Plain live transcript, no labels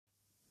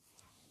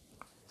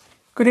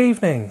Good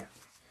evening.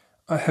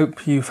 I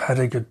hope you've had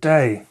a good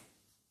day.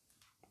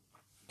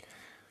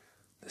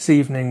 This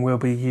evening we'll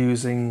be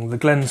using the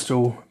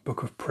Glenstal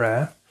Book of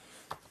Prayer.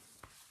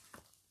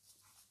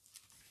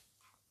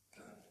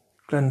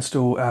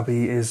 Glenstal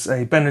Abbey is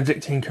a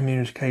Benedictine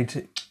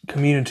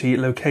community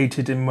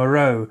located in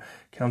Moreau,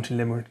 County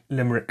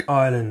Limerick,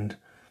 Ireland.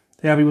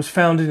 The abbey was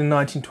founded in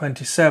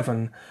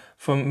 1927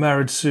 from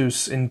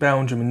Maredsous in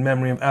Belgium in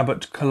memory of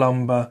Abbot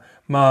Columba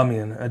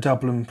Marmion, a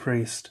Dublin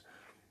priest.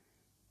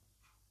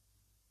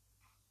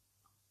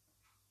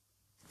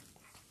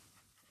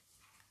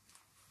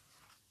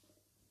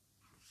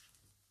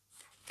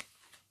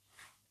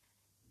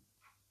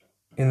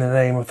 In the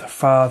name of the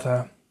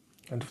Father,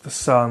 and of the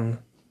Son,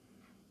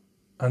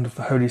 and of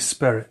the Holy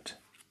Spirit.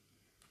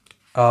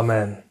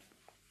 Amen.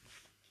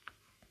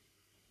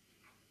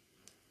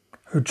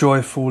 O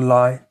joyful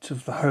light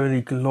of the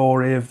holy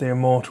glory of the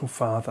immortal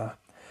Father,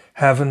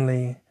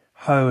 heavenly,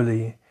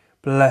 holy,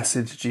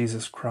 blessed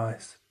Jesus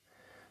Christ,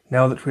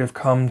 now that we have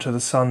come to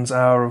the sun's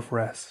hour of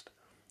rest,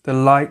 the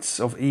lights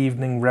of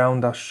evening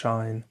round us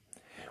shine,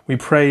 we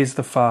praise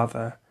the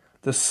Father,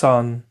 the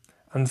Son,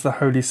 and the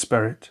Holy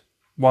Spirit,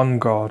 one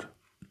God.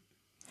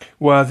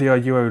 Worthy are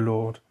you, O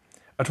Lord,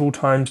 at all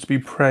times to be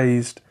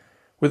praised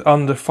with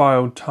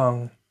undefiled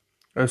tongue,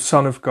 O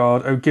Son of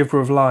God, O Giver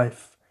of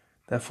life.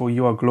 Therefore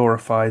you are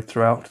glorified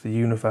throughout the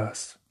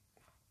universe.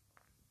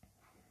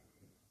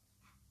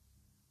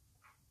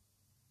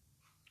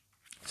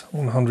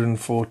 Psalm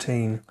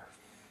 114.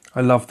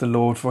 I love the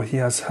Lord, for he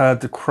has heard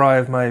the cry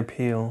of my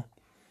appeal.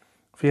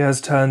 For he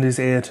has turned his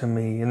ear to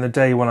me in the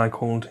day when I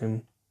called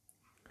him.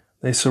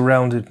 They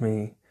surrounded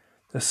me,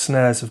 the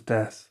snares of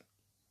death,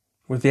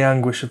 with the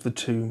anguish of the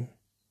tomb.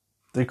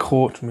 They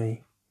caught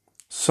me,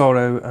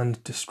 sorrow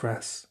and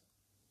distress.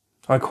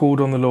 I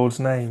called on the Lord's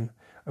name.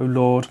 O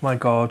Lord, my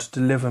God,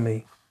 deliver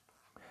me.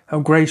 How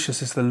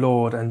gracious is the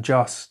Lord and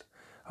just.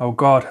 Our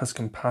God has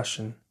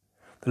compassion.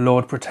 The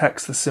Lord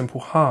protects the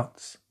simple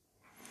hearts.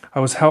 I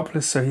was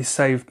helpless, so he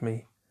saved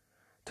me.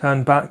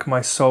 Turn back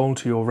my soul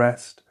to your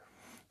rest.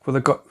 For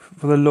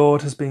the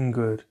Lord has been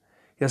good.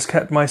 He has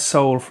kept my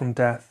soul from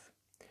death,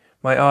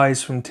 my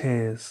eyes from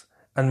tears,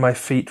 and my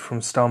feet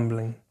from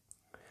stumbling.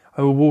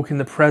 I will walk in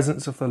the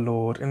presence of the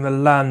Lord, in the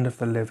land of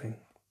the living.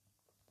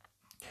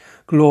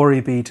 Glory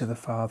be to the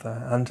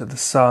Father, and to the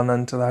Son,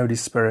 and to the Holy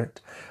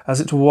Spirit, as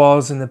it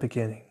was in the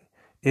beginning,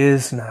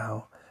 is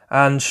now,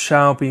 and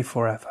shall be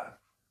forever.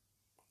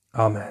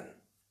 Amen.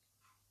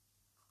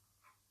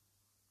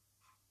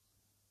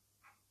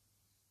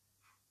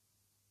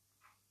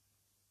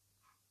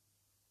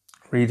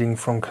 Reading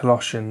from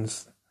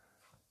Colossians,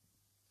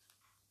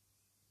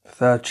 the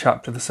 3rd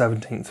chapter, the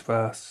 17th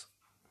verse.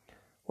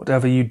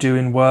 Whatever you do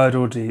in word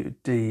or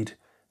deed,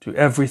 do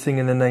everything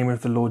in the name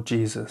of the Lord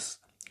Jesus,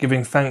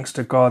 giving thanks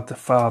to God the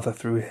Father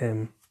through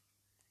him.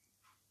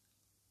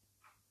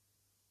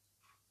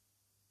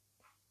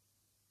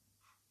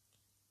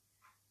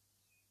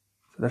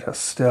 So let us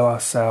still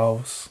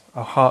ourselves,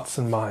 our hearts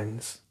and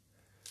minds,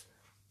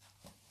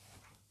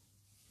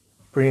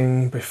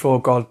 bringing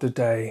before God the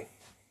day.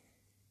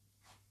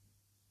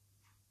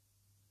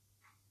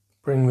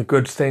 Bring the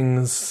good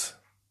things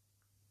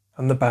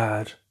and the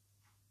bad,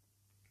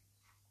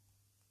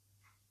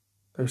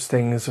 those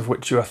things of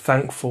which you are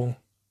thankful,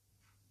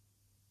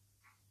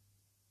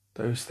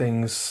 those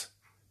things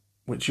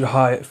which you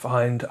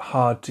find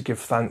hard to give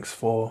thanks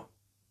for.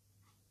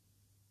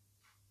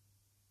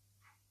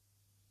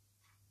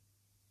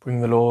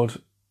 Bring the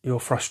Lord your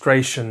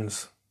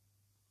frustrations,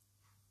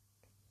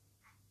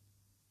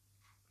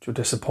 your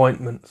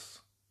disappointments,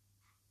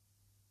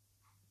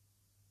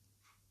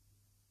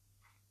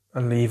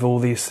 and leave all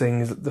these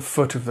things at the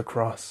foot of the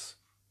cross.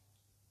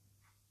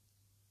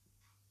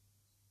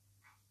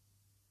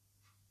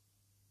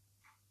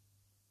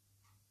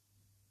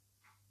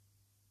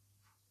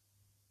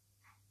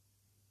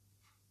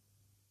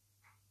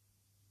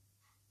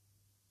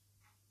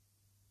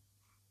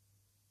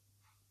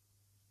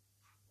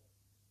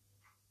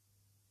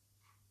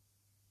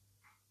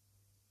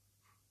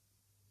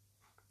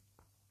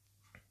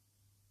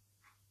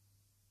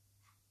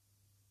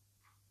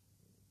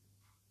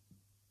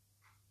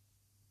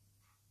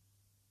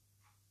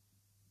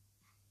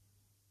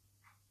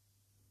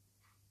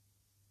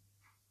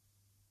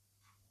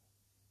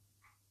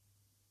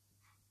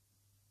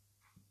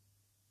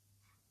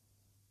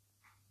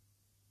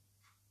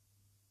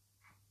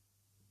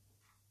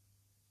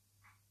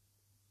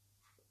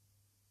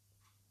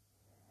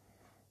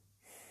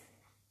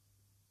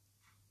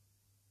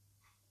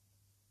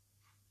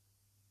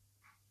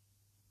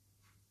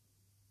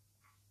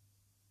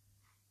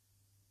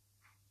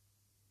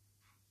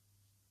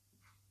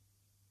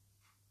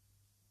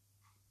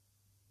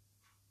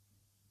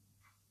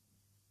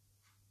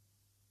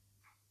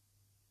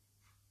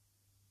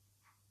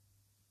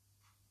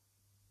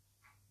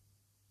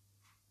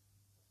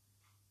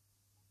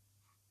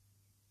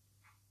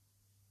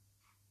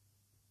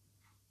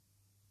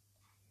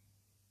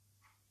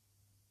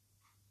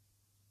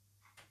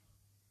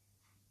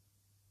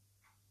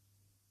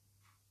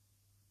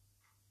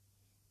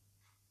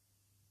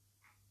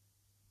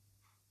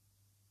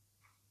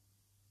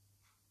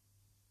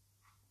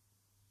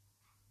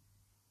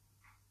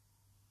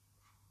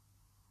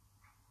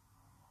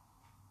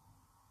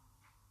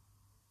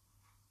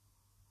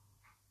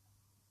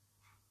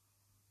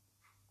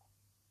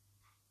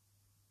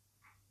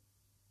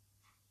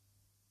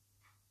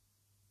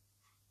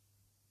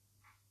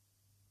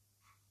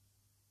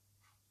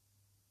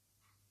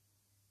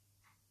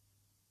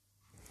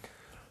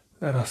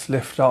 Let us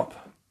lift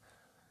up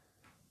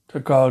to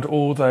God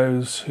all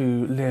those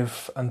who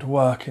live and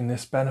work in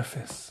this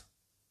benefice,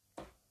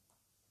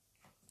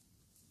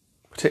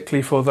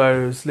 particularly for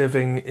those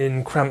living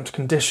in cramped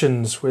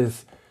conditions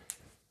with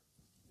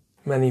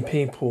many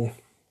people,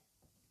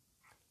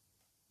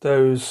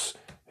 those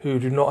who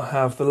do not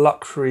have the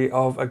luxury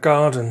of a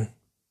garden,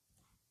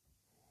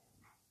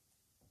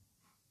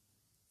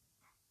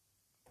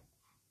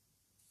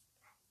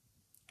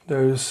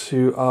 those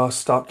who are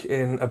stuck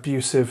in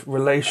abusive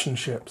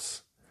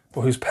relationships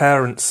or whose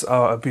parents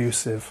are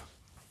abusive.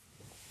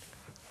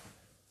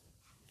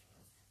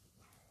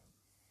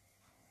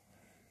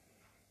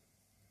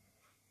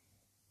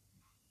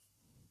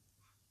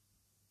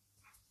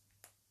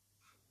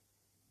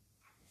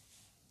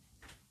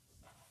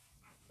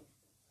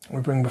 We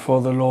bring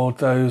before the Lord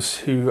those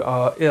who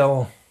are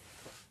ill,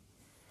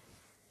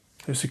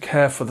 those who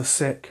care for the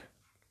sick,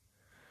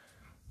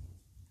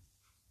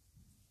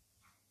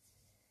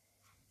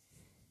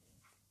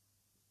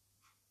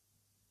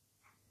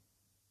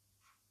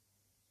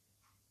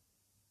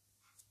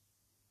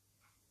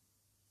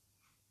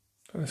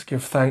 let us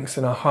give thanks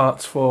in our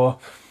hearts for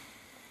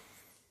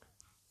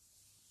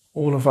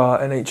all of our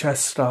NHS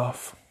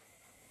staff,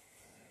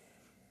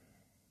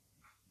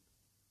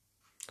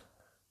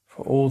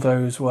 for all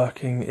those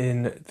working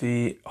in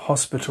the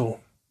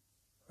hospital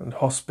and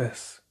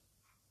hospice,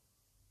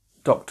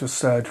 doctors'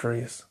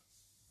 surgeries,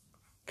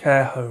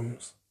 care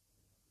homes.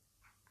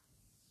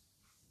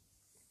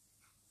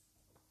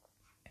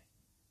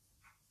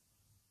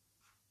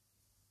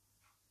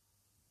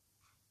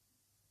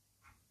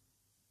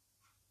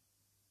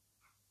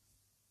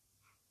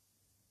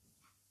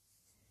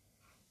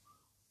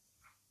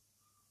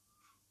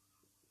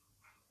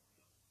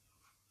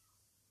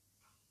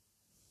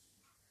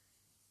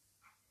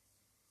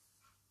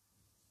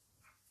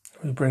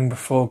 We bring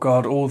before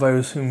God all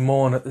those who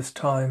mourn at this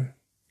time.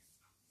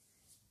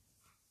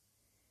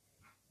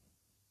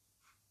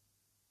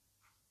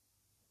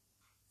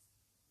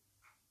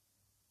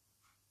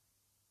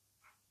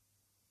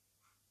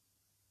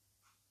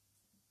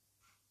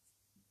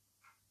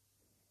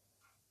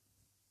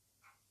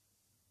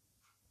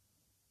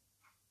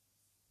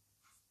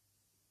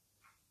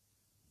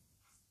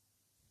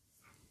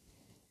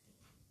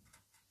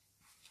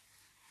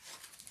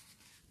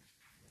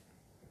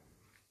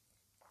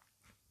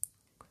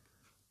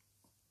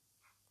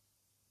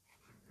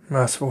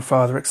 Merciful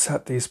Father,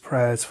 accept these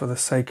prayers for the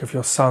sake of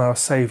your Son, our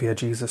Saviour,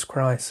 Jesus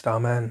Christ.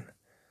 Amen.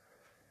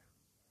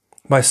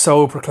 My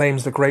soul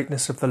proclaims the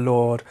greatness of the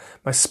Lord.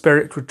 My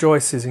spirit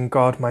rejoices in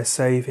God, my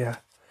Saviour.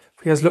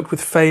 For he has looked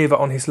with favour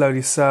on his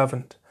lowly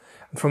servant,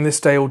 and from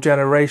this day all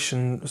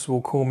generations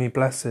will call me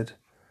blessed.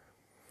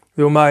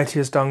 The Almighty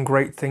has done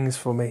great things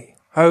for me.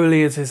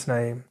 Holy is his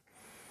name.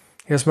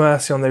 He has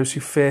mercy on those who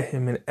fear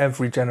him in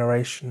every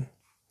generation.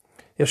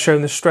 He has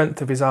shown the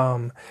strength of his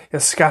arm. He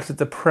has scattered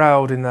the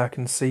proud in their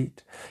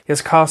conceit. He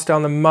has cast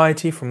down the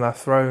mighty from their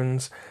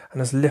thrones and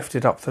has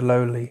lifted up the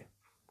lowly.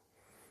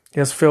 He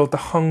has filled the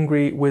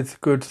hungry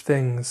with good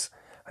things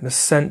and has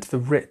sent the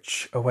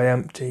rich away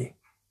empty.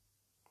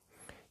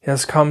 He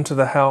has come to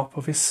the help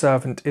of his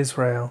servant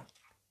Israel.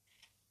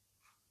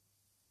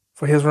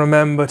 For he has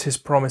remembered his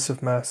promise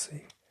of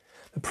mercy,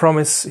 the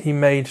promise he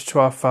made to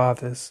our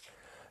fathers,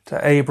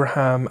 to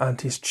Abraham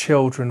and his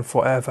children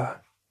forever.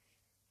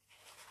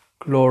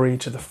 Glory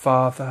to the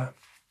Father,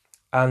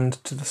 and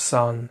to the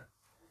Son,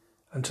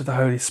 and to the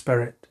Holy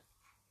Spirit,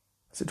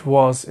 as it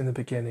was in the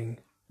beginning,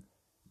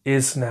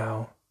 is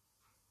now,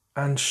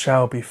 and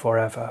shall be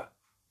forever.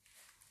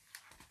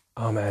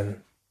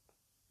 Amen.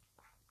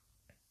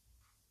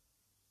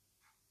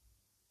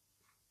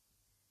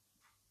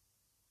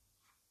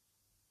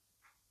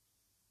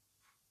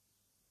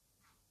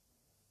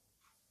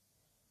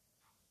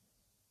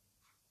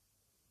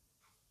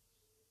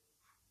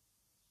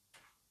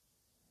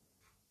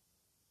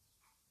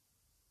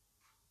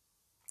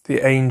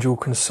 The angel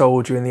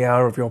consoled you in the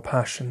hour of your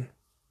passion.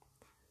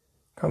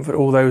 Comfort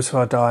all those who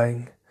are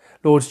dying.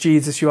 Lord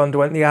Jesus, you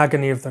underwent the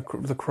agony of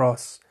the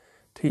cross.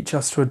 Teach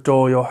us to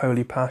adore your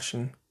holy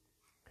passion.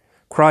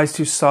 Christ,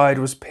 whose side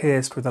was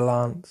pierced with a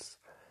lance,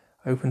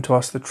 open to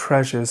us the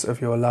treasures of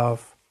your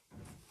love.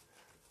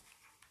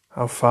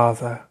 Our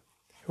Father,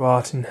 who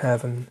art in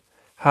heaven,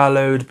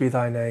 hallowed be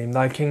thy name.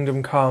 Thy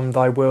kingdom come,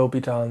 thy will be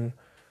done,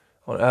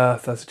 on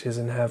earth as it is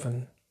in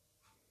heaven.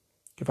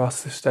 Give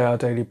us this day our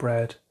daily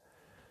bread,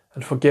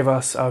 and forgive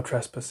us our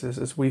trespasses,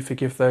 as we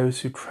forgive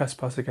those who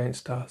trespass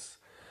against us.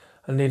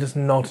 And lead us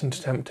not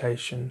into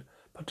temptation,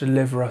 but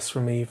deliver us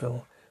from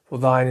evil. For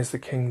thine is the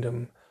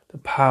kingdom, the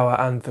power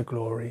and the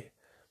glory,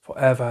 for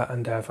ever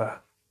and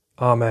ever.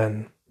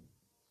 Amen.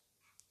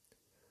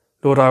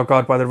 Lord our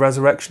God, by the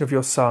resurrection of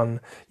your Son,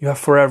 you have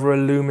forever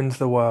illumined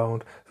the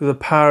world through the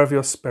power of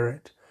your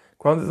Spirit.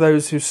 Grant that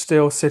those who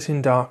still sit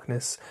in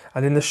darkness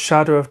and in the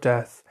shadow of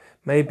death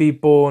may be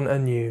born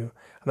anew,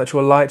 and that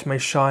your light may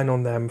shine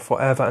on them for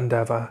ever and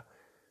ever.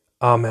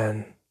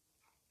 Amen.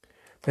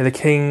 May the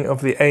King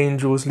of the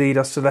angels lead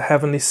us to the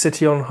heavenly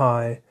city on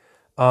high.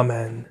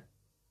 Amen.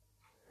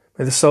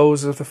 May the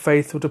souls of the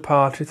faithful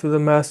departed through the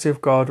mercy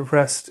of God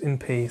rest in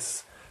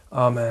peace.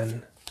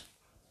 Amen.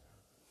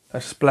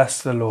 Let us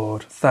bless the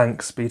Lord.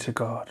 Thanks be to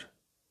God.